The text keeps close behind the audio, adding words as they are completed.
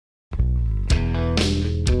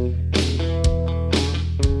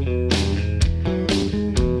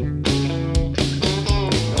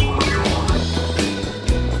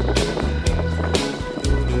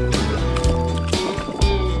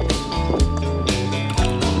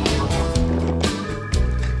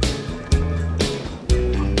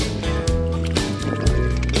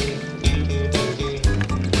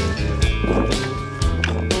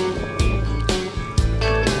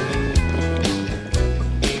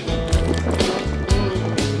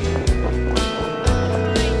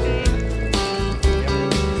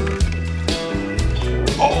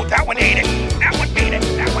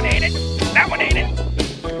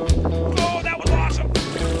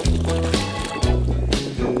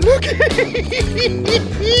Look at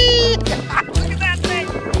that thing!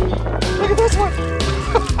 Look at this one!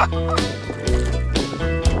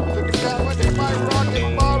 Look at that one, and my rocket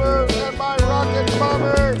bomber! And my rocket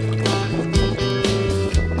bomber!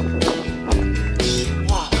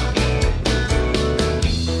 Wow!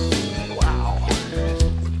 Wow!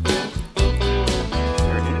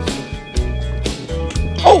 There it is.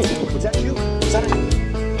 Oh! Was that you? Was that it?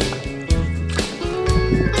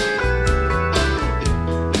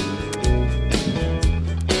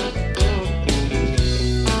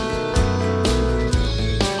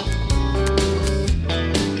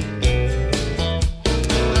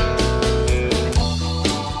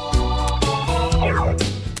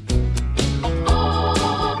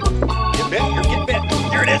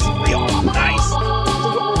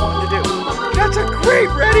 Great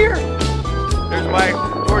red ear! There's my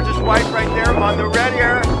gorgeous wife right there on the red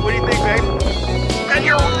ear. What do you think, babe? And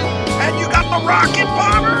you got the rocket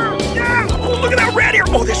bomber! Yeah! Oh, look at that red ear!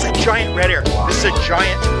 Oh, this is a giant red ear. This is a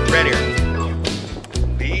giant red ear.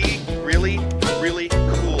 Be really, really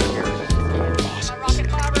cool here. Awesome. Rocket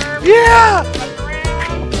bomber! Yeah!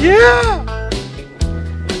 Yeah!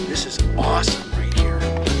 This is awesome right here.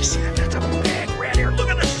 You see that? That's a big red ear. Look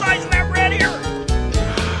at the size of that red ear!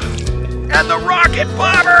 And the rocket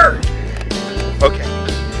bomber! Okay,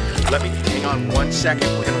 let me hang on 1 second.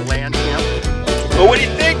 We're gonna land him. Oh, what do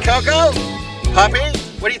you think, Coco? Puppy?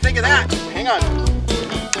 What do you think of that? Hang on.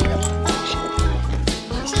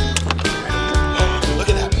 Look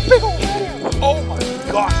at that big old red ear. Oh my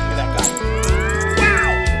gosh, look at that guy.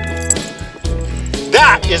 Wow!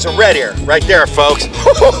 That is a red ear right there, folks.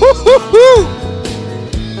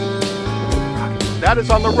 That is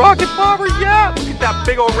on the rocket bomber, yeah! Look at that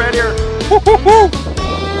big old red ear.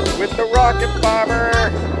 With the rocket bomber.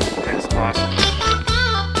 That's awesome.